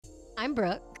I'm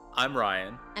Brooke. I'm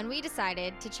Ryan. And we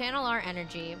decided to channel our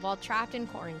energy while trapped in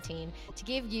quarantine to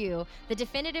give you the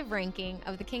definitive ranking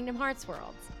of the Kingdom Hearts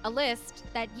worlds. A list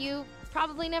that you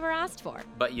probably never asked for.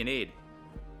 But you need.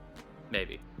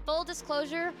 Maybe. Full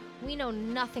disclosure, we know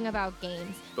nothing about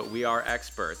games. But we are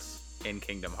experts in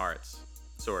Kingdom Hearts.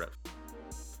 Sort of.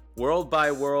 World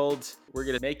by world, we're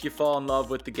going to make you fall in love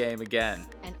with the game again.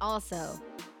 And also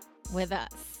with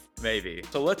us. Maybe.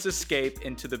 So let's escape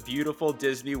into the beautiful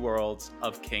Disney worlds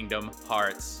of Kingdom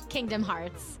Hearts. Kingdom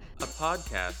Hearts. A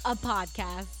podcast. A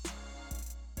podcast.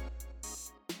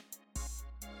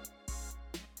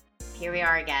 Here we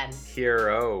are again.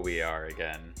 Hero we are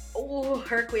again. Oh,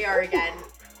 Herc we are again.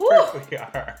 Herc we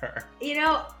are. You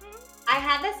know, I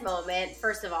had this moment,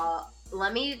 first of all,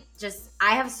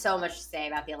 I have so much to say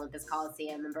about the Olympus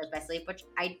Coliseum and Birth by Sleep, which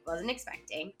I wasn't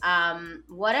expecting.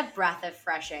 What a breath of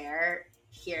fresh air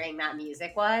hearing that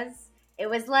music was. It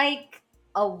was like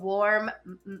a warm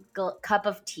cup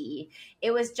of tea.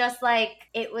 It was just like,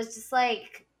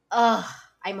 ugh,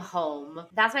 I'm home.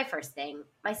 That's my first thing.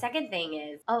 My second thing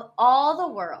is, of all the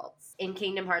worlds in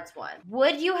Kingdom Hearts 1,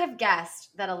 would you have guessed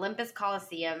that Olympus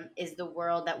Coliseum is the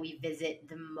world that we visit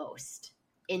the most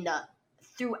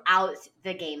throughout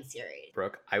the game series?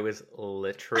 Brooke, I was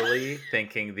literally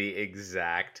thinking the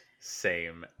exact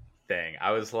same thing.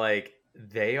 I was like,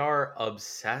 they are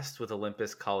obsessed with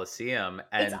Olympus Coliseum,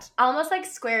 and it's almost like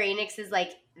Square Enix is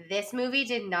like, this movie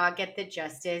did not get the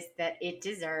justice that it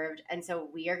deserved, and so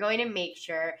we are going to make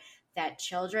sure that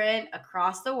children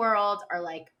across the world are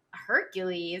like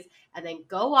Hercules, and then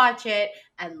go watch it,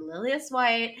 and Lilius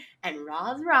White and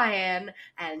Roz Ryan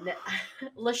and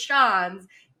LaShawns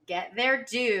get their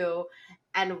due,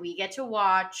 and we get to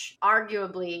watch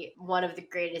arguably one of the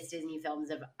greatest Disney films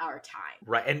of our time.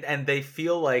 Right, and they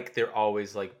feel like they're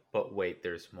always like, but wait,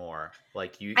 there's more.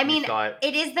 Like you thought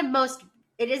it is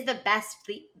the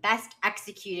best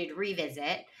executed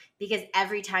revisit, because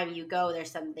every time you go,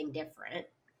 there's something different.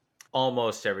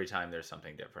 Almost every time there's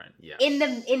something different. Yes. In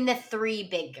the three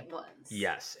big ones.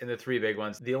 Yes, in the three big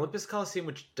ones. The Olympus Coliseum,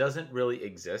 which doesn't really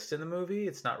exist in the movie,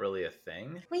 it's not really a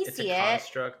thing. It's a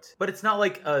construct. But it's not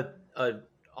like a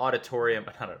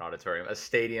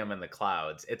stadium in the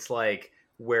clouds. It's like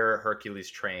where Hercules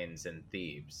trains in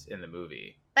Thebes in the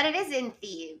movie. But it is in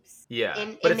Thebes. Yeah.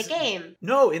 In the game.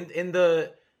 No, in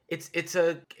the it's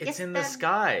in the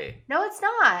sky. No, it's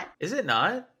not. Is it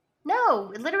not?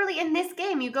 No, literally in this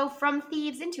game you go from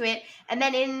Thebes into it, and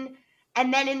then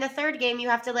in the third game you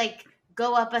have to like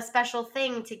go up a special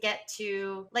thing to get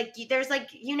to, like, there's like,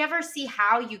 you never see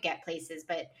how you get places,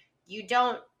 but you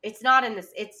don't, it's not in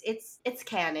this, it's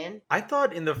canon. I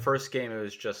thought in the first game it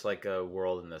was just like a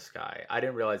world in the sky. I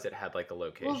didn't realize it had like a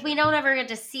location. Well, we don't ever get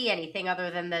to see anything other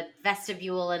than the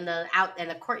vestibule and the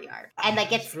courtyard. And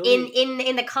like, it's really...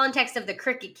 in the context of the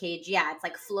cricket cage, yeah, it's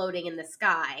like floating in the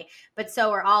sky, but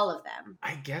so are all of them.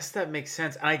 I guess that makes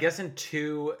sense. And I guess in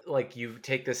 2, like, you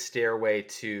take the stairway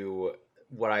to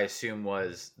what I assume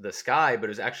was the sky, but it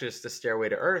was actually just the stairway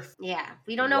to Earth. Yeah,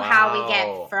 we don't know how we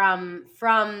get from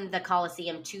the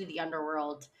Colosseum to the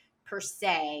underworld per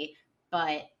se,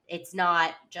 but it's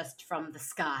not just from the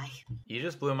sky. You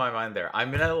just blew my mind there.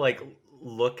 I'm gonna like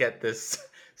look at this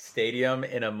stadium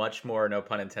in a much more, no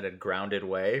pun intended, grounded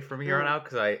way from here on out,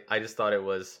 because I just thought it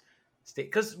was,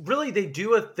 because really they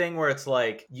do a thing where it's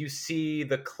like you see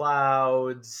the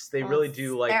clouds. They really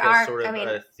do like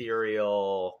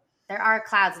ethereal. There are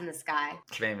clouds in the sky.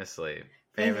 Famously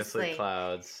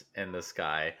clouds in the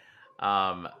sky.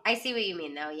 I see what you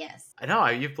mean, though, yes. I know,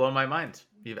 you've blown my mind.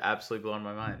 You've absolutely blown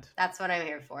my mind. That's what I'm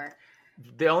here for.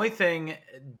 The only thing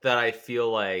that I feel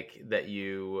like that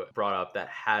you brought up that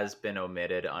has been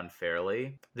omitted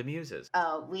unfairly, the muses.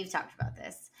 Oh, we've talked about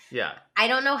this. Yeah. I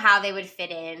don't know how they would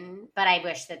fit in, but I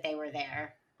wish that they were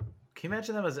there. Can you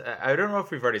imagine them as, I don't know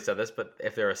if we've already said this, but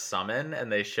if they're a summon and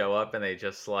they show up and they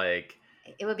just like...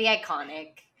 It would be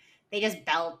iconic. They just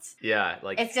belt. Yeah,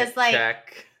 like it's just like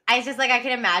check. I just like, I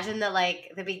can imagine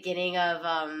the beginning of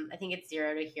I think it's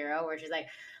Zero to Hero, where she's like,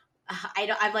 I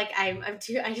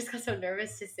just got so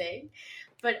nervous to sing,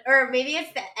 or maybe it's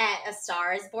A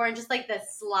Star Is Born, just like the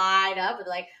slide up with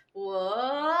like,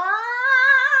 whoa,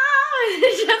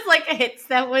 it just like hits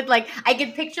them with like, I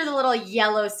can picture the little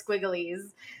yellow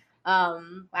squigglies.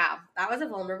 Wow, that was a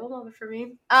vulnerable moment for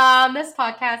me. This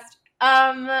podcast.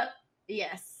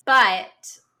 Yes,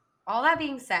 but all that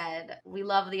being said, we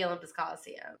love the Olympus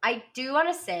Coliseum. I do want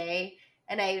to say,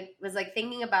 and I was like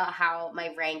thinking about how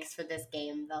my ranks for this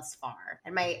game thus far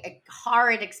and my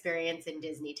horrid experience in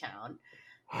Disney Town.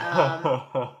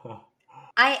 I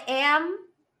am,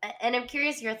 and I'm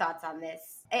curious your thoughts on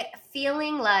this.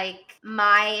 feeling like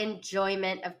my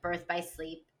enjoyment of Birth by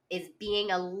Sleep is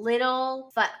being a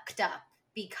little fucked up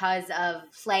because of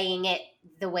playing it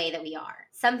the way that we are.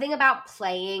 Something about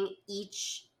playing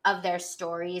each of their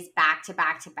stories back to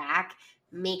back to back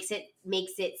makes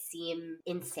it seem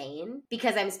insane,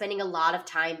 because I'm spending a lot of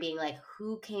time being like,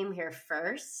 who came here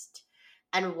first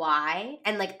and why?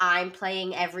 And like, I'm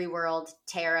playing every world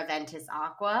Terra, Ventus,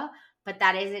 Aqua, but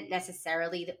that isn't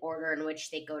necessarily the order in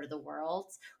which they go to the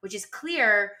worlds, which is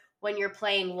clear when you're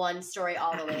playing one story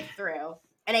all the way through.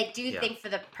 And I do think for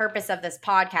the purpose of this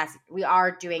podcast, we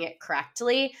are doing it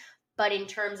correctly. But in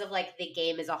terms of like the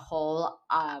game as a whole,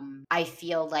 I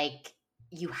feel like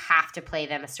you have to play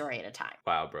them a story at a time.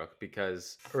 Wow, Brooke,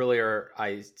 because earlier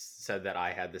I said that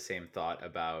I had the same thought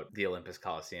about the Olympus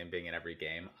Coliseum being in every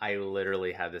game. I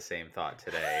literally had the same thought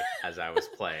today as I was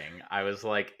playing. I was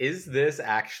like, is this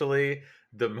actually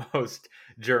the most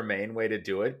germane way to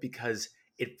do it? Because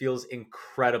it feels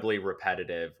incredibly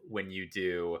repetitive when you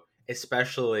do,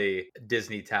 especially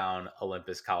Disney Town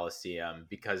Olympus Coliseum,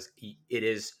 because it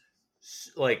is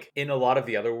like in a lot of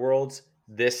the other worlds,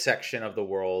 this section of the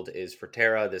world is for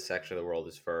Terra, this section of the world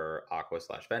is for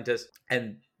Aqua/Ventus,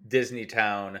 and Disney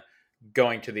Town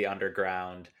going to the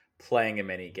underground, playing a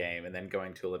mini game, and then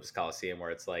going to Olympus Coliseum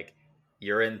where it's like,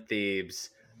 you're in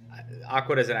Thebes.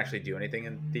 Aqua doesn't actually do anything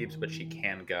in Thebes, but she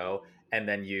can go, and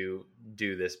then you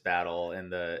do this battle in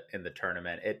the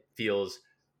tournament. It feels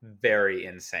very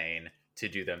insane to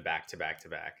do them back to back to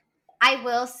back. I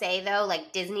will say though,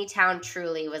 like Disney Town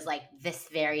truly was like this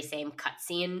very same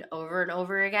cutscene over and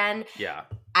over again. Yeah.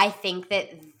 I think that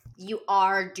you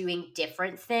are doing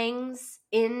different things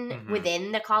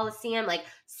within the Coliseum, like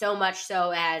so much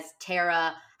so as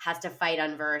Terra has to fight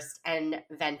Unversed and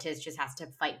Ventus just has to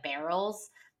fight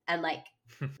barrels. And like,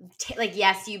 like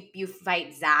yes, you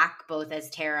fight Zack both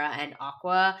as Terra and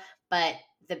Aqua, but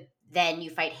then you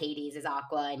fight Hades as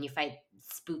Aqua and you fight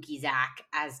Spooky Zack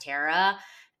as Terra.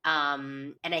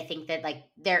 And I think that like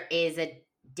there is a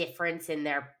difference in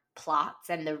their plots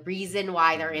and the reason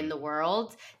why they're in the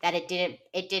world, that it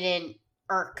didn't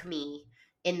irk me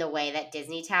in the way that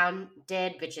Disney Town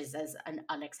did, which is as an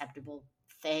unacceptable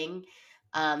thing.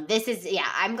 This is,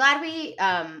 I'm glad we,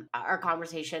 our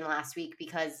conversation last week,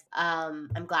 because,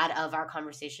 I'm glad of our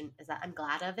conversation. I'm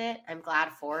glad of it. I'm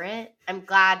glad for it. I'm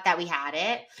glad that we had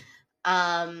it.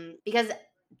 Because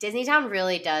Disney Town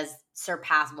really does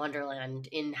surpass Wonderland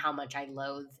in how much I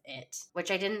loathe it, which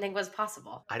I didn't think was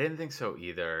possible. I didn't think so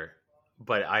either,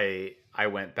 but I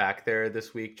went back there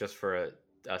this week just for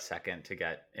a second to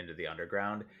get into the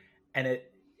underground, and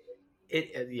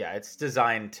it's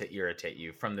designed to irritate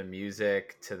you, from the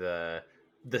music to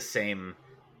the same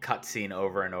cutscene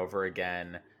over and over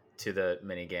again to the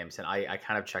mini games. And I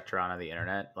kind of checked around on the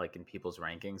internet, like in people's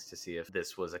rankings, to see if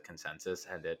this was a consensus,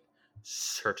 and it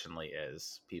certainly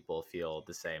is. People feel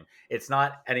the same. It's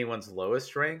not anyone's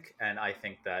lowest rank, and I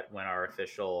think that when our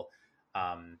official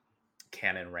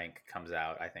canon rank comes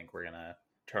out, I think we're gonna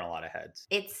turn a lot of heads.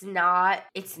 It's not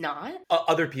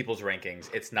Other people's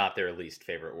rankings, it's not their least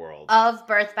favorite world of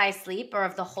Birth by Sleep, or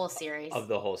of the whole series. Of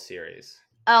the whole series.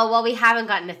 Oh well, we haven't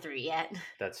gotten to 3 yet.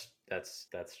 That's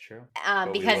true.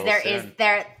 Because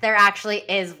there actually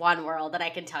is one world that I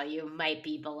can tell you might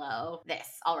be below this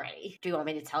already. Do you want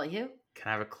me to tell you? Can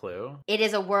I have a clue? It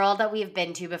is a world that we've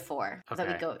been to before.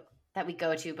 Okay. That we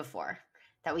go to before.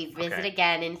 That we visit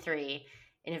again in 3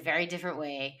 in a very different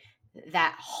way.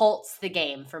 That halts the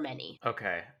game for many.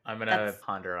 Okay, I'm gonna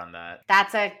ponder on that.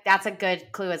 That's a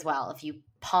good clue as well. If you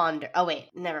ponder. Oh wait,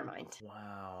 never mind.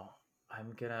 Wow.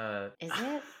 I'm gonna. Is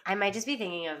it? I might just be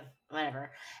thinking of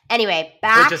whatever. Anyway,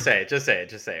 back. Just say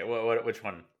it. What? Which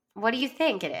one? What do you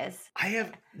think it is? I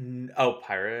have.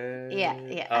 Pirates.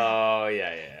 Yeah. Oh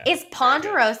yeah. Is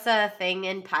Ponderosa a thing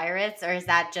in Pirates, or is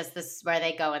that just this where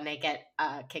they go and they get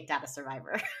kicked out of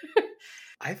Survivor?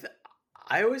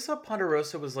 I always thought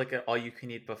Ponderosa was like an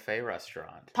all-you-can-eat buffet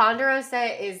restaurant.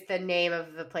 Ponderosa is the name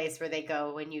of the place where they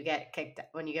go when you get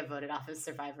voted off as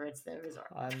Survivor. It's the resort.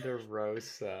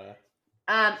 Ponderosa.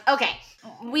 Okay,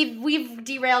 we've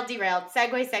derailed.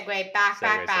 Segue. Back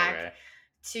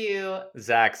to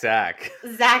Zack.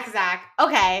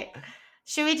 Okay,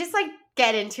 should we just like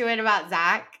get into it about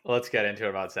Zack? Let's get into it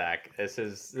about Zack. This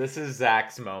is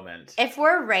Zack's moment. If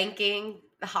we're ranking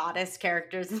the hottest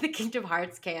characters in the Kingdom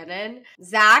Hearts canon,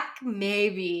 Zack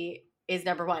maybe is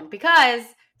number 1, because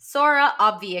Sora,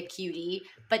 obvia cutie,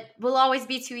 but will always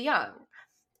be too young.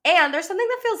 And there's something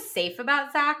that feels safe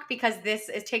about Zach because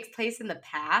it takes place in the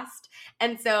past.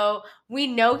 And so we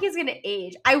know he's going to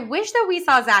age. I wish that we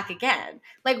saw Zach again.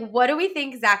 Like, what do we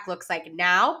think Zach looks like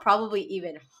now? Probably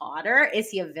even hotter.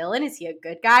 Is he a villain? Is he a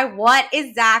good guy? What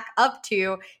is Zach up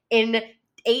to in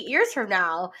 8 years from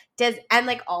now?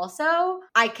 Also,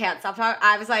 I can't stop talking.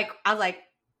 I was like,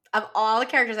 of all the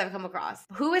characters I've come across,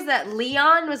 who is that?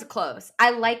 Leon was close. I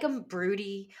like him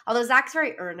broody, although Zach's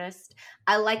very earnest.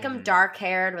 I like him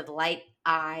dark-haired with light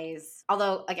eyes.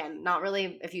 Although, again, not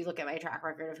really, if you look at my track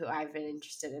record of who I've been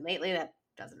interested in lately, that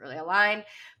doesn't really align.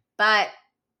 But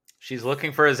she's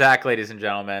looking for a Zach, ladies and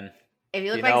gentlemen. If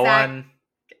you look like Zach, one,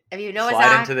 if you know a slide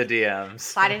Zach, into the DMs.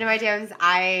 Slide into my DMs.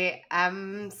 I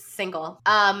am single.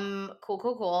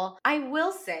 Cool. I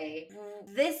will say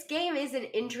this game is an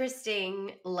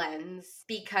interesting lens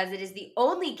because it is the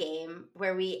only game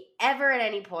where we ever at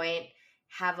any point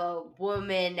have a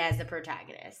woman as a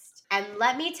protagonist. And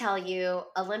let me tell you,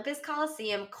 Olympus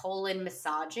Coliseum :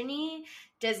 misogyny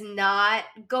does not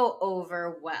go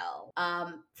over well.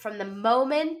 From the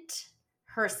moment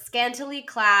her scantily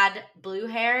clad,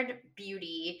 blue-haired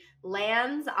beauty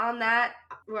lands on that,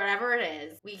 whatever it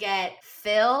is, we get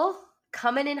Phil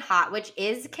coming in hot, which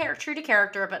is true to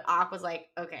character, but Ak was like,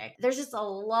 okay. There's just a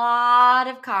lot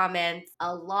of comments,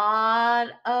 a lot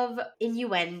of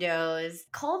innuendos,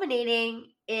 culminating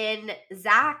in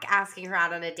Zach asking her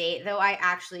out on a date, though I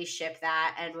actually ship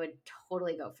that and would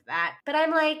totally go for that. But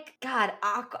I'm like, God,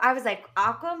 I was like,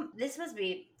 Aqua, this must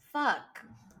be, fuck.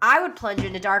 I would plunge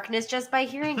into darkness just by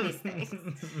hearing these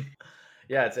things.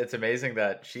 Yeah, it's amazing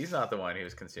that she's not the one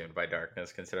who's consumed by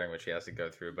darkness, considering what she has to go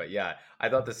through. But yeah, I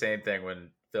thought the same thing when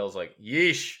Phil's like,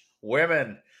 yeesh,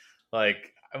 women.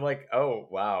 Like, I'm like, oh,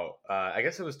 wow. I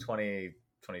guess it was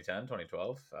 2010,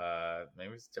 2012. Maybe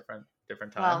it was different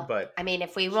time. Well, but I mean,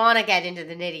 if we want to get into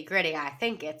the nitty gritty, I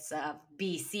think it's a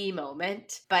BC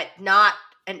moment, but not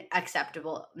an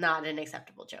acceptable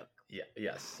joke. Yeah,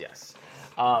 yes.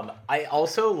 I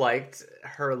also liked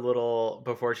her little,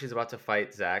 before she's about to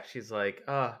fight Zach, she's like,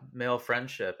 male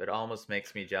friendship, it almost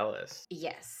makes me jealous.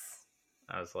 Yes.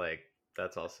 I was like,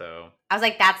 that's also... I was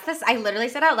like, I literally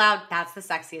said out loud, that's the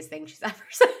sexiest thing she's ever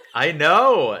said. I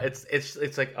know!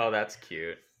 It's like, oh, that's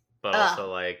cute. But also,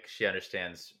 like, she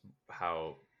understands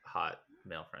how hot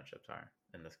male friendships are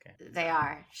in this game. They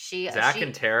are. Zach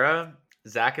and Tara,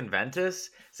 Zach and Ventus,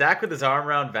 Zach with his arm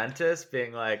around Ventus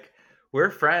being like, we're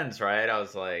friends, right? I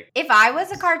was like... If I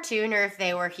was a cartoon or if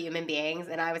they were human beings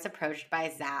and I was approached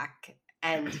by Zach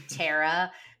and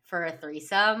Tara for a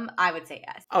threesome, I would say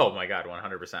yes. Oh my God,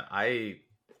 100%. I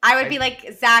would be like,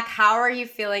 Zach, how are you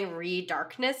feeling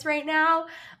re-darkness right now?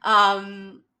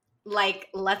 Like,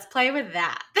 let's play with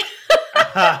that.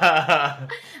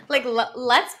 Like,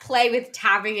 let's play with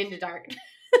tapping into darkness.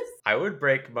 I would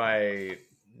break my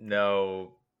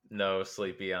no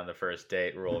sleepy on the first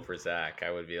date rule for Zach.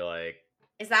 I would be like,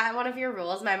 is that one of your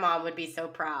rules? My mom would be so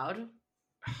proud.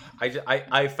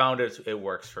 I found it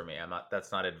works for me.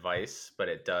 That's not advice, but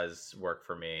it does work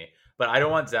for me. But I don't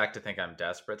want Zach to think I'm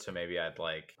desperate, so maybe I'd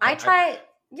like...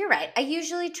 You're right. I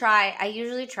usually try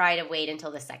to wait until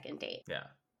the second date. Yeah.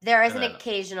 There is an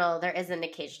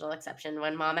occasional exception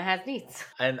when mama has needs.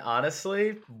 And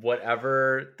honestly,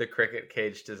 whatever the cricket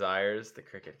cage desires, the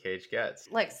cricket cage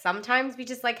gets. Like, sometimes we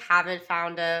just, like, haven't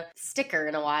found a sticker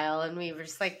in a while, and we were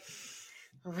just like,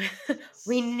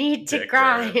 we need to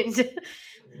grind.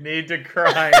 Need to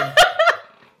grind.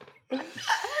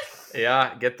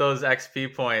 Yeah, get those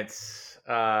XP points.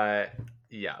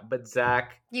 Yeah, but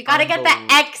Zach... You gotta get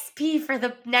the XP for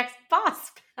the next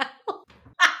boss battle.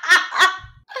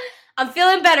 I'm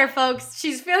feeling better, folks.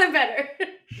 She's feeling better.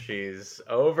 She's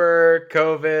over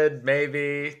COVID,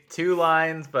 maybe 2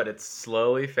 lines, but it's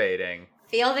slowly fading.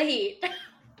 Feel the heat.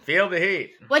 Feel the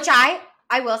heat. Which I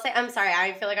will say, I'm sorry,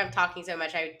 I feel like I'm talking so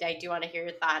much. I do want to hear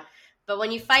your thought. But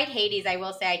when you fight Hades, I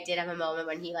will say I did have a moment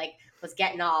when he, like, was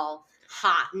getting all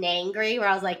hot and angry, where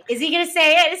I was like, is he going to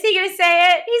say it? Is he going to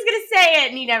say it? He's going to say it.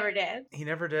 And he never did. He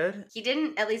never did? He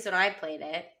didn't, at least when I played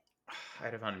it. I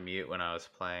had him on mute when I was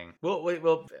playing.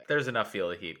 Well, there's enough Feel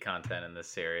the Heat content in this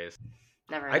series.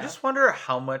 Never. I just wonder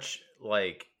how much,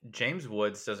 like, James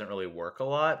Woods doesn't really work a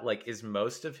lot. Like, is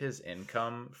most of his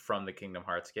income from the Kingdom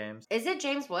Hearts games? Is it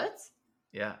James Woods?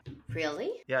 Yeah.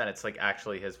 Really? Yeah, and it's, like,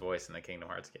 actually his voice in the Kingdom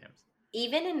Hearts games.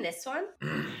 Even in this one?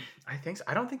 I think so.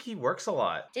 I don't think he works a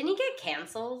lot. Didn't he get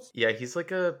canceled? Yeah, he's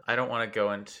like I don't want to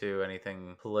go into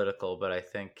anything political, but I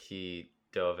think he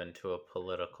dove into a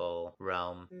political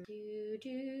realm.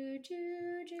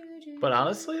 But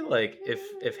honestly, like,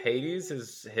 if Hades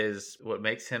is what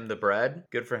makes him the bread,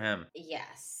 good for him.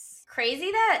 Yes. Crazy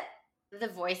that The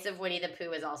voice of Winnie the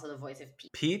Pooh is also the voice of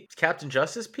Pete. Pete, Captain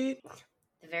Justice Pete?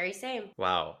 The very same.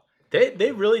 Wow.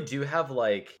 They really do have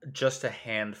like just a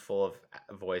handful of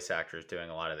voice actors doing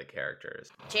a lot of the characters.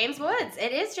 James Woods.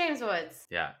 It is James Woods.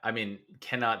 Yeah, I mean,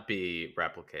 cannot be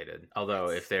replicated. Although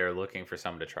if they're looking for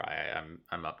someone to try,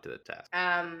 I'm up to the task.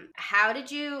 How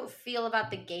did you feel about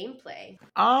the gameplay?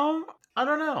 I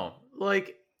don't know.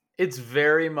 Like, it's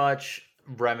very much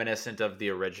reminiscent of the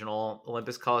original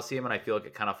Olympus Coliseum, and I feel like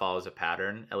it kind of follows a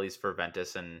pattern, at least for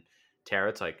Ventus and Terra.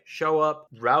 It's like, show up,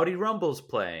 Rowdy Rumble's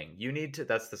playing. You need to.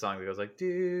 That's the song that goes like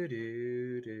do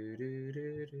do do do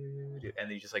do do, and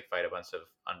then you just like fight a bunch of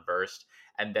unversed,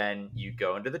 and then you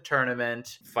go into the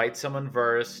tournament, fight some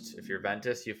unversed. If you're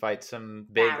Ventus, you fight some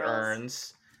big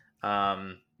Barrels.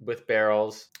 urns. With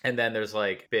barrels, and then there's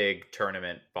like big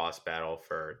tournament boss battle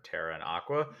for Terra and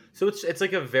Aqua. So it's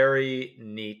like a very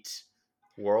neat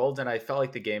world, and I felt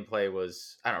like the gameplay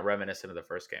was, I don't know, reminiscent of the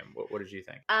first game. What did you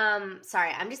think?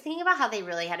 Sorry, I'm just thinking about how they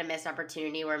really had a missed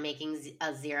opportunity where making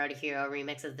a Zero to Hero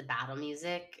remix of the battle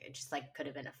music. It just like could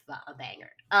have been a banger.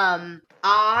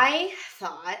 I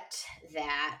thought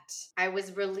that I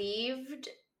was relieved.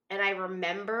 And I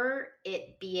remember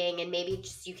it being, and maybe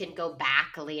just you can go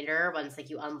back later once like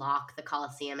you unlock the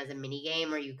Coliseum as a mini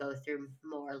game or you go through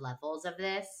more levels of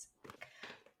this.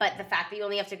 But the fact that you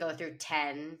only have to go through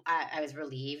 10, I was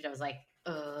relieved. I was like,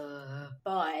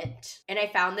 and I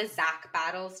found the Zack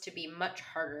battles to be much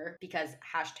harder because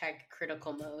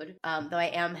 #critical mode. Though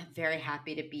I am very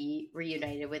happy to be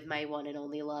reunited with my one and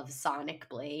only love, Sonic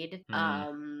Blade.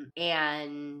 And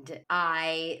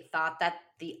I thought that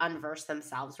the unversed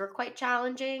themselves were quite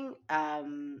challenging.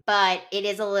 But it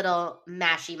is a little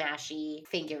mashy,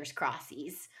 fingers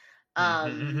crossies.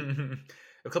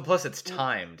 Plus it's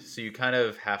timed, so you kind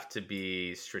of have to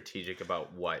be strategic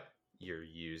about what you're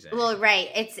using. Well, right.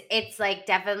 It's like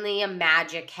definitely a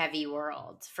magic heavy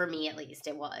world. For me at least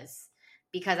it was.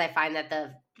 Because I find that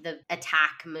the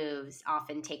attack moves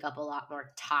often take up a lot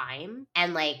more time.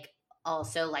 And like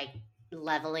also like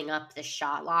leveling up the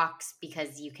shot locks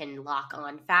because you can lock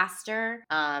on faster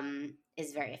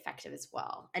is very effective as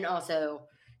well. And also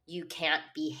you can't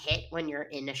be hit when you're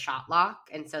in a shot lock.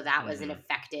 And so that was an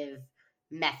effective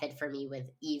method for me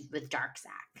with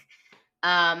Darksack.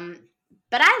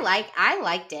 But I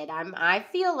liked it. I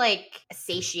feel like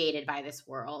satiated by this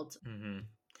world.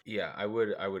 Yeah, I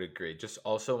would agree. Just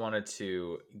also wanted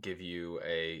to give you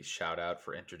a shout out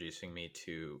for introducing me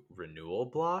to Renewal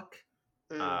Block.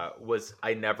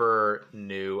 I never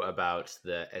knew about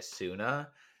the Asuna,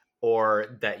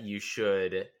 or that you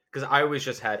should, because I always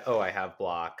just had, I have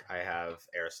Block, I have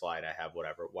Air Slide, I have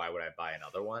whatever. Why would I buy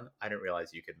another one? I didn't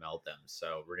realize you could meld them.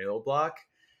 So Renewal Block,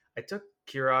 I took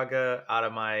Kiraga out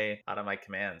of my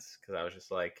commands because I was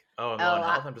just like, I'm low on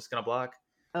health, I'm just gonna block.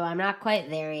 I'm not quite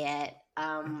there yet.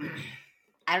 I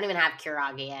don't even have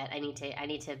Kiraga yet. I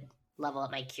need to level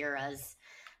up my Kuras.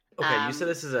 Okay, you said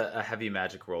this is a heavy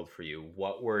magic world for you.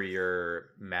 What were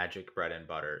your magic bread and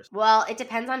butters? Well, it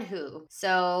depends on who.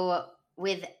 So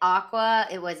with Aqua,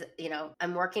 it was,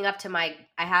 I'm working up to I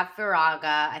have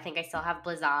Firaga. I think I still have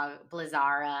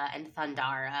Blizzara and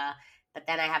Thundara. But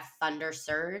then I have Thunder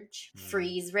Surge,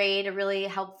 Freeze Raid, a really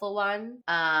helpful one.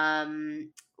 And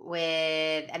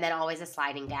then always a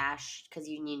sliding dash because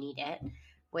you need it.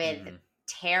 With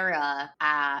Terra,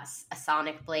 a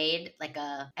Sonic Blade,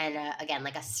 again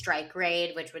like a Strike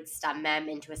Raid, which would stun them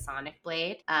into a Sonic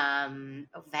Blade.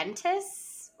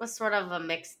 Ventus was sort of a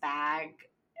mixed bag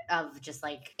of just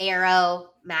like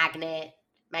Arrow,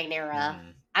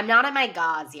 Magnera. I'm not at my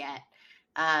Gauze yet.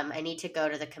 I need to go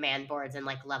to the command boards and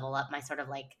like level up my sort of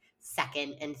like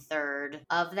second and third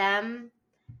of them.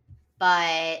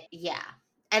 But yeah.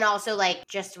 And also like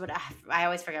just what I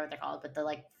always forget what they're called, but the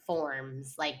like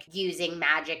forms, like using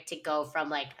magic to go from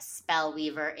like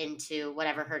Spellweaver into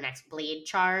whatever her next blade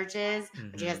charge is.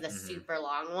 She has the super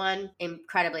long one.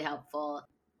 Incredibly helpful.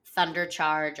 Thunder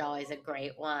Charge, always a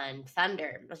great one.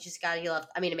 Thunder. Just gotta heal up.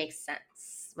 I mean, it makes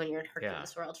sense when you're in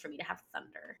Hercules world for me to have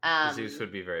thunder. Zeus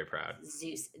would be very proud.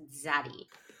 Zeus, Zaddy.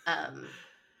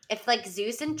 If like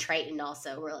Zeus and Triton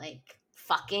also were like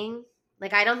fucking,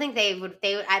 like I don't think they would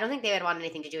want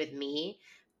anything to do with me.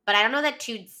 But I don't know that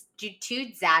two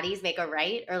Zaddies make a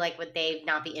right, or like would they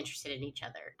not be interested in each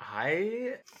other?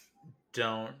 I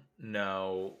don't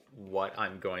know what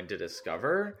I'm going to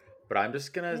discover, but I'm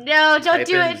just gonna don't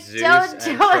do it. Zeus Don't and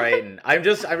do Triton. it. I'm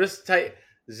just type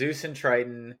Zeus and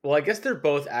Triton. Well, I guess they're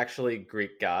both actually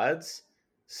Greek gods,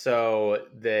 so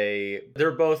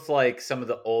they're both like some of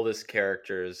the oldest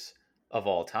characters of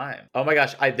all time. Oh my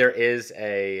gosh, there's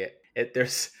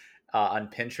on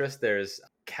Pinterest. There's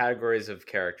categories of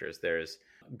characters. There's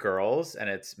girls, and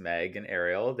it's Meg and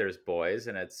Ariel. There's boys,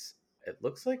 and it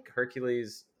looks like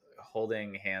Hercules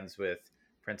holding hands with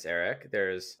Prince Eric.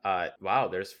 There's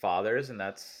there's fathers, and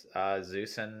that's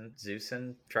Zeus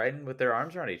and Triton with their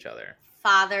arms around each other.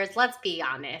 Fathers, let's be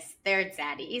honest, they're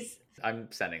daddies.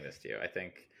 I'm sending this to you. I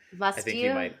think Must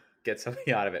you might get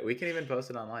something out of it. We can even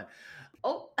post it online.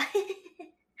 Oh,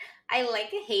 I like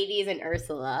Hades and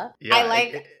Ursula. Yeah, I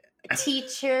like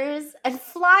teachers and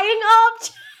flying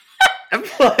objects. And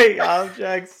flying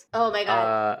objects. Oh my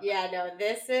god. Yeah, no,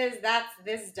 this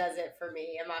does it for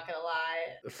me. I'm not gonna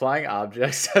lie. Flying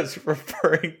objects as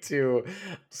referring to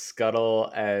Scuttle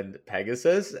and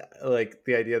Pegasus. Like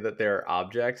the idea that they're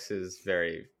objects is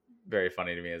very, very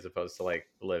funny to me as opposed to like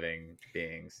living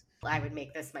beings. I would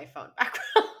make this my phone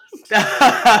background.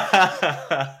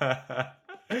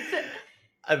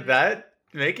 That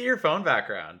make it your phone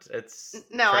background. It's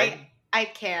no, I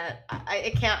can't.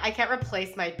 I can't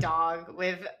replace my dog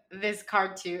with this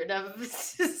cartoon of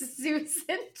Zeus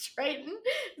and Triton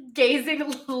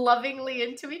gazing lovingly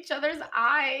into each other's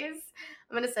eyes.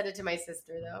 I'm gonna send it to my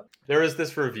sister though. There was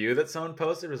this review that someone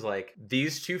posted. It was like,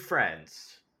 these two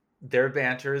friends, their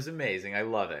banter is amazing. I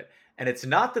love it. And it's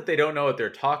not that they don't know what they're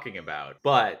talking about,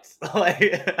 but like,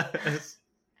 is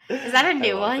that a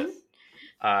new one?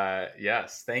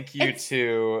 Yes. Thank you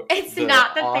to. It's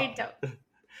not that they don't.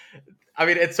 I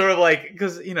mean, it's sort of like,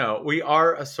 because, you know, we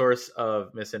are a source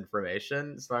of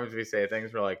misinformation. Sometimes we say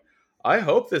things, we're like, I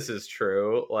hope this is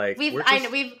true. Like,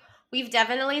 we've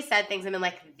definitely said things and been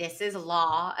like, this is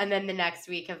law. And then the next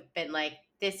week have been like,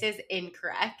 this is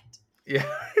incorrect. Yeah.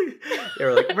 They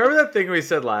were like, remember that thing we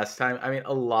said last time? I mean,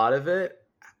 a lot of it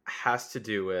has to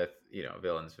do with, you know,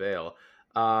 Villain's Veil.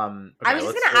 Okay, I was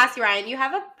just going to ask you, Ryan, you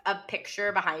have a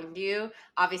picture behind you.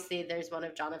 Obviously, there's one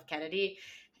of John F. Kennedy.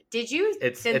 Did you?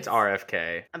 It's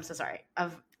RFK. I'm so sorry.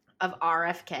 Of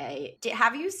RFK.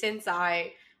 Have you, since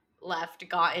I left,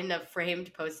 gotten a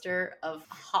framed poster of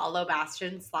Hollow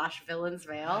Bastion / Villain's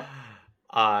Veil?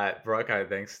 Brooke,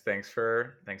 thanks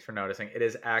for noticing.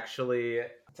 It's actually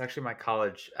my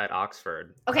college at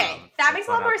Oxford. Okay, that makes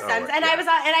a lot more sense. And yeah.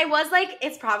 I was like,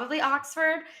 it's probably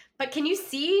Oxford. But can you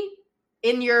see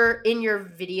in your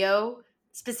video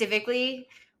specifically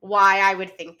why I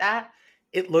would think that?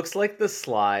 It looks like the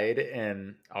slide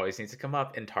in Always Needs to Come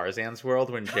Up in Tarzan's world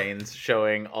when Jane's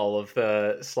showing all of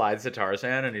the slides to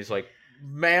Tarzan and he's like,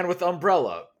 man with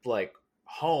umbrella, like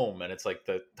home, and it's like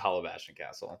the Hollow Bastion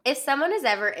Castle. If someone is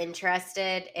ever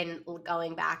interested in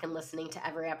going back and listening to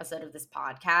every episode of this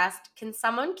podcast, can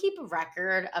someone keep a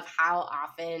record of how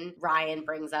often Ryan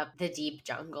brings up the Deep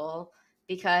Jungle?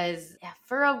 Because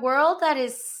for a world that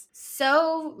is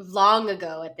so long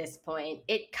ago at this point,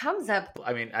 it comes up.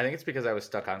 I mean, I think it's because I was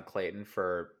stuck on Clayton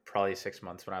for probably 6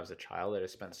 months when I was a child. I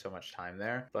just spent so much time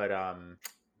there. But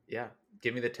yeah,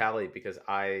 give me the tally because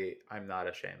I'm not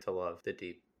ashamed to love the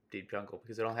Deep Jungle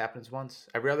because it only happens once.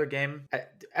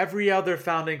 Every other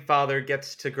founding father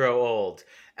gets to grow old.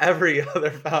 Every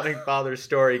other founding father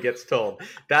story gets told.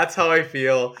 That's how I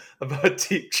feel about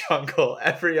Deep Jungle.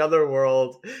 Every other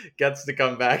world gets to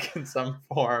come back in some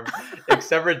form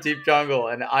except for Deep Jungle,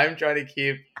 and I'm trying to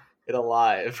keep it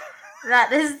alive.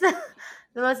 That is the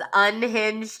most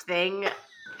unhinged thing.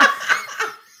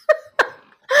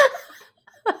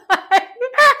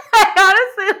 I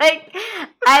honestly, like,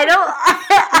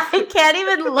 I can't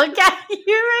even look at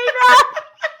you right now.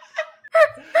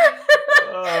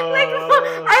 Like,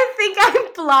 I think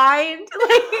I'm blind.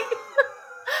 Like,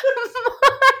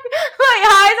 my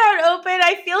eyes aren't open.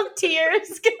 I feel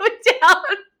tears going down.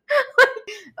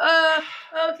 Like,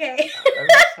 okay.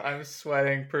 I'm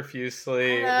sweating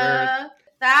profusely.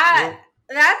 That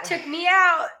took me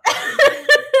out.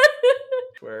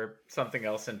 We're something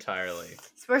else entirely.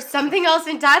 We're something else,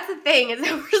 and that's the thing, is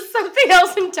that we're something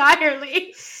else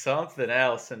entirely. Something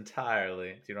else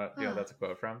entirely. Do you know what that's a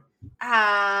quote from?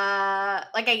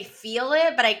 Like I feel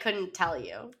it, but I couldn't tell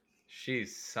you.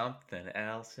 She's something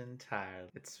else entirely.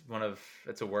 It's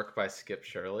a work by Skip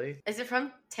Shirley. Is it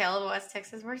from Tale of West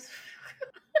Texas Works?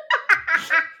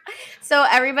 So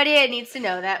everybody needs to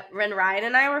know that when Ryan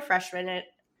and I were freshmen at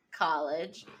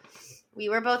college, we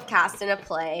were both cast in a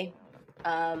play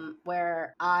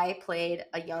where I played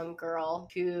a young girl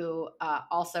who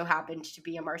also happened to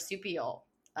be a marsupial,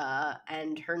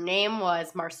 and her name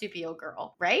was Marsupial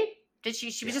Girl, right? She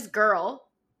was just Girl.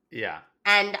 Yeah.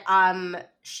 And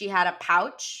she had a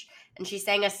pouch, and she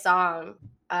sang a song,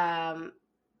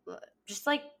 just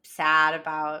like sad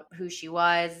about who she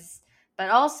was.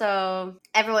 But also,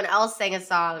 everyone else sang a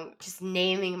song just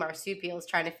naming marsupials,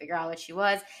 trying to figure out what she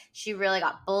was. She really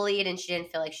got bullied, and she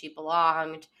didn't feel like she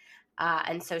belonged.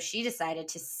 And so she decided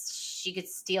to she could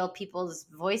steal people's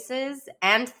voices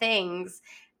and things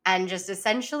and just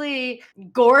essentially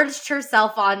gorged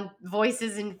herself on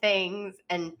voices and things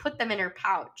and put them in her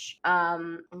pouch.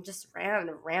 And just ran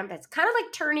rampant. It's kind of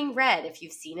like Turning Red, if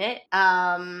you've seen it.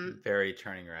 Very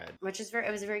Turning Red. Which is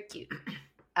it was very cute.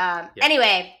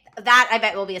 Anyway, that I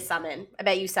bet will be a summon. I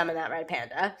bet you summon that red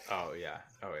panda. Oh yeah,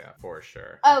 for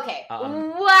sure. Okay.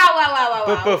 Wow.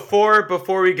 But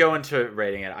before we go into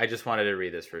rating it, I just wanted to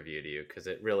read this review to you because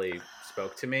it really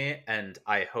spoke to me, and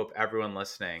I hope everyone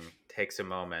listening takes a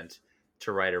moment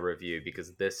to write a review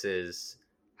because this is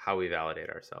how we validate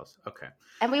ourselves. Okay.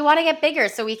 And we want to get bigger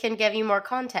so we can give you more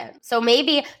content. So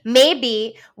maybe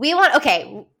we want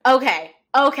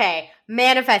okay,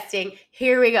 manifesting.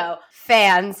 Here we go.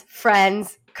 Fans,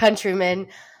 friends, countrymen,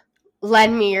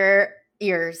 lend me your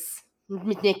ears,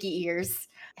 Nikki ears.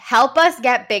 Help us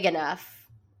get big enough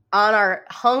on our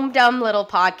home dumb little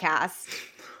podcast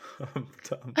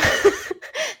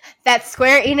that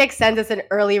Square Enix sends us an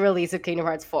early release of Kingdom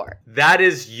Hearts 4. That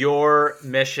is your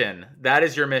mission.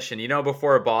 You know,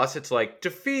 before a boss, it's like,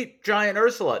 defeat Giant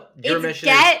Ursula. Your mission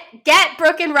is... Get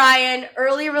Brooke and Ryan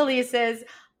early releases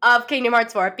of Kingdom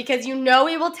Hearts 4 because you know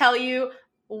we will tell you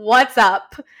what's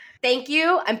up. Thank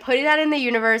you. I'm putting that in the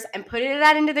universe. I'm putting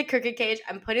that into the Crooked Cage.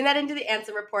 I'm putting that into the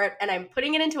Ansem Report, and I'm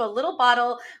putting it into a little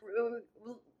bottle,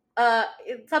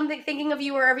 something thinking of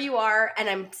you wherever you are, and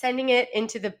I'm sending it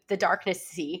into the darkness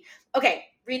sea. Okay,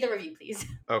 read the review, please.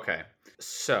 Okay,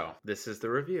 so this is the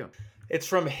review. It's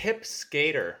from Hip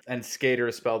Skater, and Skater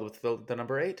is spelled with the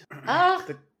number 8. Oh,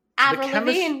 Avril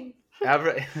Lavigne.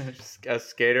 A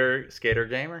skater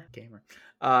gamer.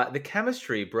 The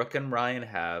chemistry Brooke and Ryan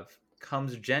have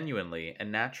comes genuinely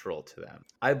and natural to them.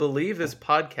 I believe this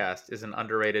podcast is an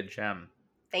underrated gem.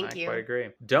 Thank you. I quite agree.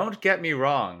 Don't get me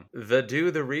wrong.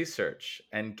 Do the research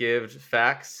and give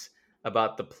facts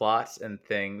about the plots and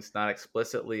things not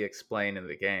explicitly explained in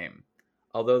the game.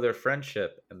 Although their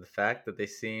friendship and the fact that they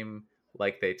seem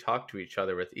like they talk to each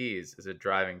other with ease is a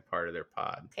driving part of their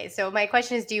pod. Okay, so my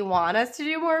question is, do you want us to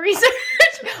do more research?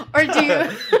 Or do you...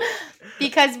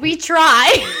 Because we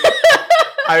try.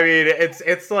 I mean,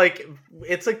 it's like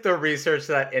the research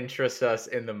that interests us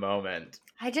in the moment.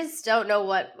 I just don't know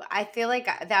what... I feel like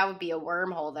that would be a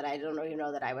wormhole that I don't even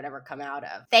know that I would ever come out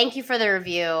of. Thank you for the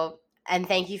review, and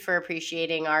thank you for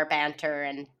appreciating our banter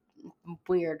and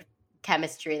weird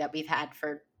chemistry that we've had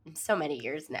for so many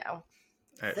years now.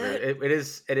 It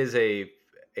is a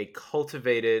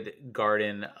cultivated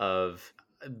garden of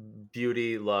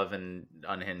beauty, love, and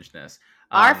unhingedness.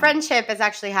 Our friendship is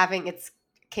actually having its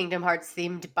Kingdom Hearts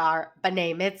themed bar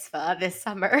B'nai Mitzvah this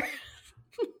summer.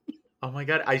 Oh my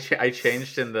god, I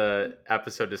changed in the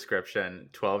episode description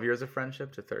 12 years of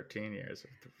friendship to 13 years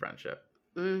of friendship.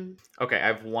 Okay, I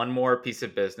have one more piece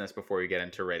of business before we get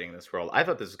into rating this world. I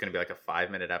thought this was going to be like a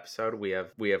 5-minute episode. We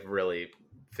have really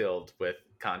filled with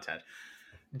content.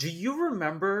 Do you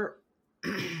remember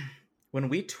when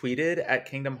we tweeted at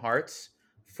Kingdom Hearts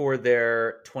for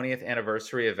their 20th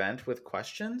anniversary event with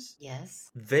questions?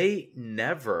 Yes. They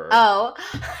never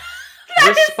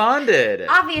responded.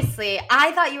 Obviously.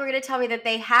 I thought you were going to tell me that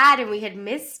they had and we had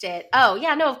missed it. Oh,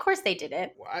 yeah, no, of course they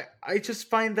didn't. I just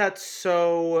find that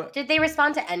so... Did they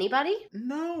respond to anybody?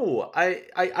 No,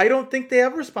 I don't think they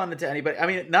ever responded to anybody. I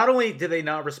mean, not only did they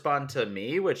not respond to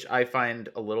me, which I find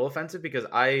a little offensive because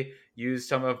I used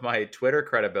some of my Twitter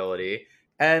credibility,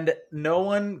 and no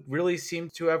one really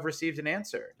seemed to have received an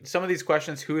answer. Some of these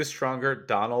questions, who is stronger,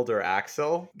 Donald or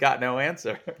Axel, got no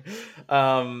answer.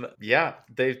 Yeah,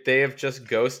 they have just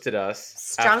ghosted us.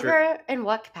 Stronger in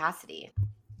what capacity?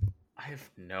 I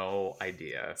have no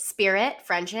idea. Spirit,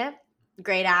 friendship,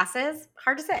 great asses,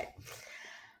 hard to say.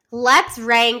 Let's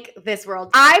rank this world.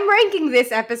 I'm ranking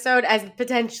this episode as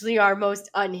potentially our most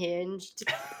unhinged.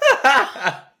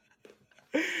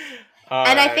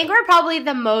 And I think we're probably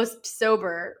the most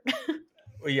sober.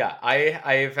 Yeah,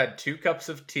 I've had 2 cups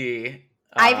of tea.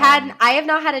 I have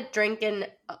not had a drink in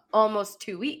almost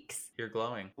 2 weeks. You're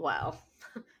glowing. Wow.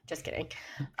 Just kidding.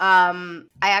 I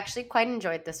actually quite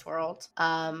enjoyed this world.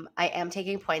 I am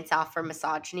taking points off for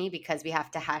misogyny because we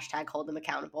have to hashtag hold them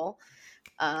accountable.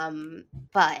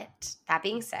 But that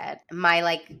being said,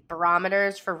 my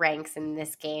barometers for ranks in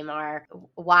this game are,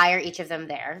 why are each of them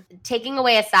there? Taking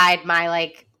away aside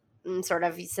my sort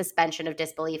of suspension of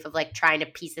disbelief of trying to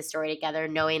piece the story together,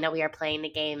 knowing that we are playing the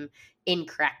game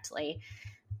incorrectly.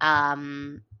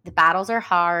 The battles are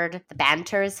hard. The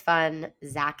banter is fun.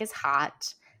 Zach is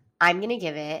hot. I'm going to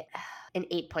give it an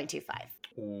 8.25.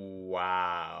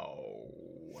 Wow.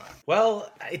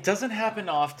 Well, it doesn't happen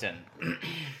often,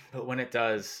 but when it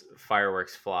does,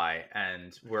 fireworks fly,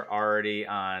 and we're already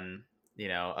on,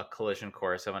 a collision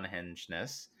course of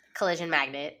unhingedness. Collision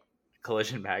magnet.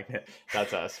 Collision magnet.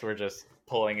 That's us. We're just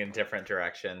pulling in different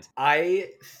directions. I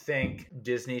think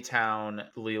Disney Town,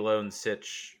 Lilo and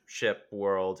Stitch Ship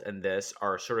World, and this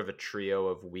are sort of a trio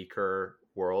of weaker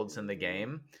worlds in the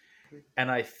game. And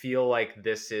I feel like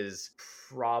this is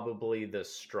probably the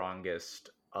strongest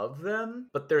of them.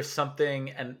 But there's something,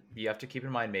 and you have to keep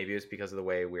in mind, maybe it's because of the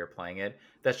way we're playing it,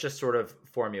 that's just sort of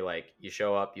formulaic. You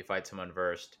show up, you fight someone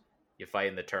versed, you fight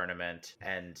in the tournament,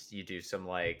 and you do some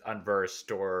like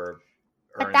unversed or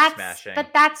smashing.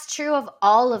 But that's true of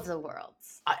all of the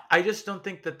worlds. I just don't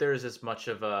think that there's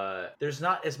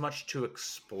not as much to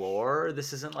explore.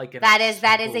 This isn't like that is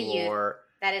a you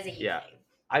thing.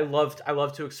 I love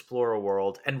to explore a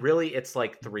world, and really it's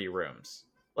like 3 rooms.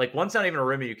 Like one's not even a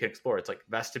room you can explore. It's like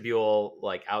vestibule,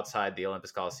 like outside the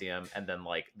Olympus Coliseum, and then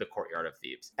like the courtyard of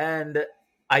Thebes. And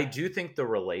I do think the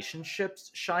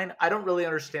relationships shine. I don't really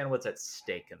understand what's at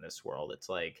stake in this world. It's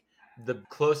like the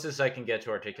closest I can get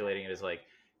to articulating it is like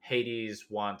Hades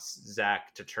wants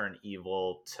Zack to turn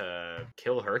evil to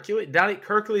kill Hercules.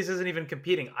 Hercules isn't even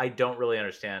competing. I don't really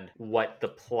understand what the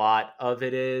plot of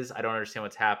it is. I don't understand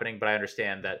what's happening, but I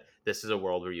understand that this is a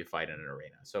world where you fight in an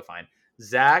arena. So fine.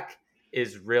 Zack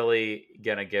is really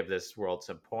gonna give this world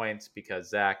some points because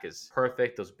Zack is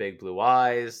perfect. Those big blue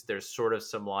eyes. There's sort of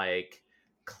some like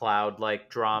Cloud-like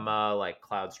drama, like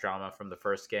Cloud's drama from the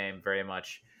first game, very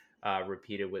much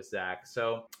repeated with Zack.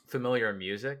 So familiar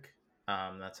music,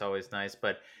 that's always nice,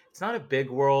 but it's not a big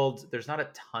world. There's not a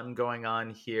ton going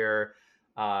on here.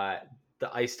 The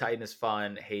Ice Titan is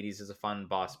fun. Hades is a fun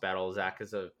boss battle. Zack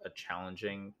is a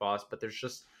challenging boss, but there's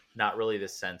just not really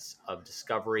this sense of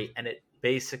discovery. And it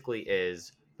basically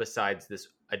is, besides this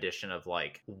addition of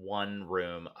like one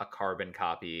room, a carbon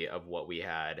copy of what we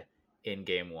had in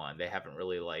game 1. They haven't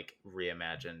really like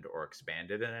reimagined or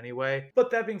expanded in any way.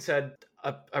 But that being said,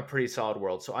 a pretty solid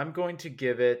world. So I'm going to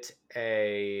give it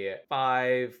a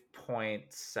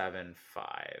 5.75.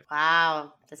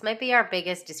 Wow. This might be our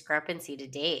biggest discrepancy to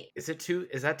date. Is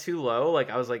that too low?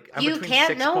 Like I was like, I'm you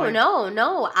can't, no.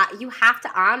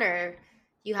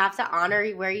 You have to honor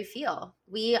where you feel.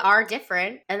 We are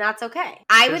different, and that's okay.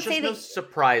 There's no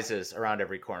surprises around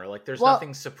every corner. Like there's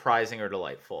nothing surprising or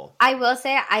delightful. I will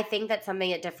say, I think that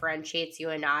something that differentiates you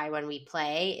and I when we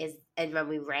play and when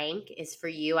we rank is, for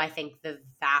you, I think the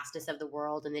vastness of the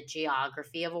world and the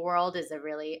geography of a world is a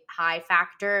really high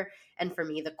factor. And for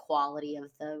me, the quality of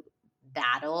the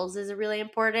battles is really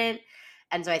important.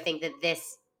 And so I think that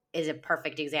this is a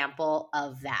perfect example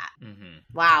of that. Mm-hmm.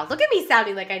 Wow. Look at me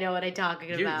sounding like I know what I'm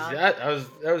talking about. That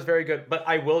was very good. But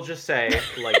I will just say,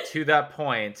 like, to that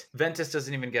point, Ventus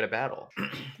doesn't even get a battle.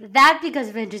 That's because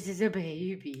Ventus is a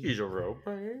baby. He's a rope.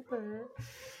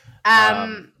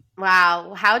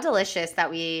 Wow. How delicious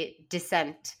that we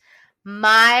dissent.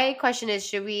 My question is,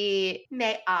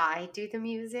 may I do the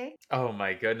music? Oh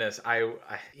my goodness. I'm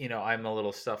a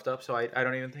little stuffed up, so I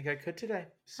don't even think I could today.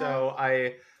 So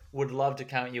I would love to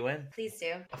count you in. Please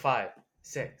do. A 5,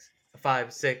 6,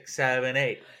 7,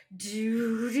 8.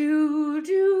 Do do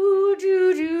do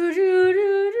do do do do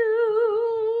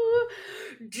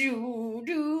do do do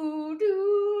do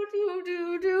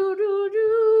do do do do.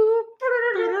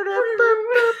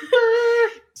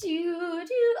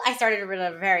 I started with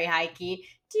a very high key.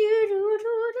 Do do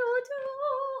do do do.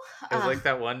 It was like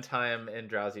that one time in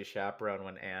Drowsy Chaperone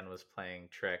when Anne was playing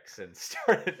tricks and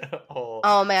started a whole...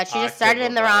 Oh my god, she just started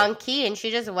in the wrong key and she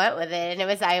just went with it. And it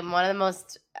was one of the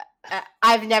most...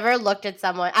 I've never looked at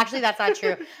someone... Actually, that's not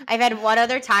true. I've had one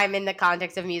other time in the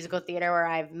context of musical theater where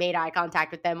I've made eye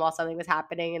contact with them while something was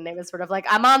happening and they was sort of like,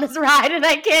 I'm on this ride and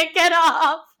I can't get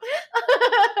off.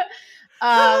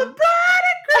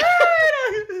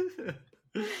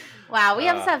 Wow, we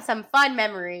have some fun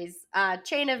memories.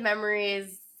 Chain of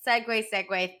memories.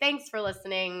 Segue. Thanks for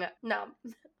listening. No.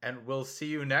 And we'll see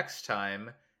you next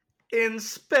time in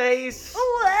space.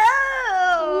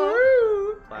 Whoa!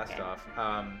 Woo! Blast off.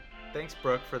 Thanks,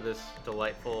 Brooke, for this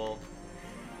delightful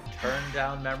turn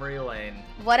down memory lane.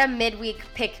 What a midweek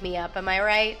pick-me-up, am I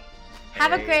right?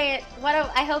 Have a great...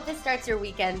 I hope this starts your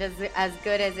weekend as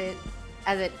good as it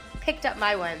picked up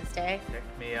my Wednesday. Pick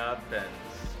me up and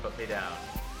put me down.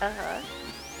 Uh-huh.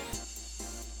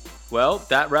 Well,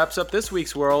 that wraps up this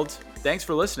week's World. Thanks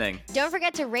for listening. Don't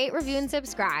forget to rate, review, and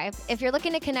subscribe. If you're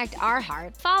looking to connect our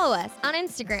heart, follow us on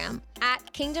Instagram at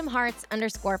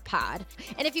KingdomHearts_pod.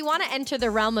 And if you want to enter the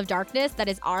realm of darkness that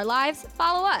is our lives,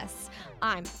 follow us.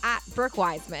 I'm at Brooke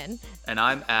Wiseman. And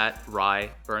I'm at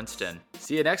Rye Bernstein.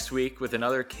 See you next week with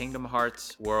another Kingdom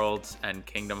Hearts Worlds and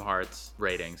Kingdom Hearts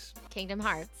ratings. Kingdom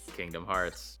Hearts. Kingdom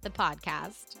Hearts. The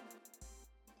podcast.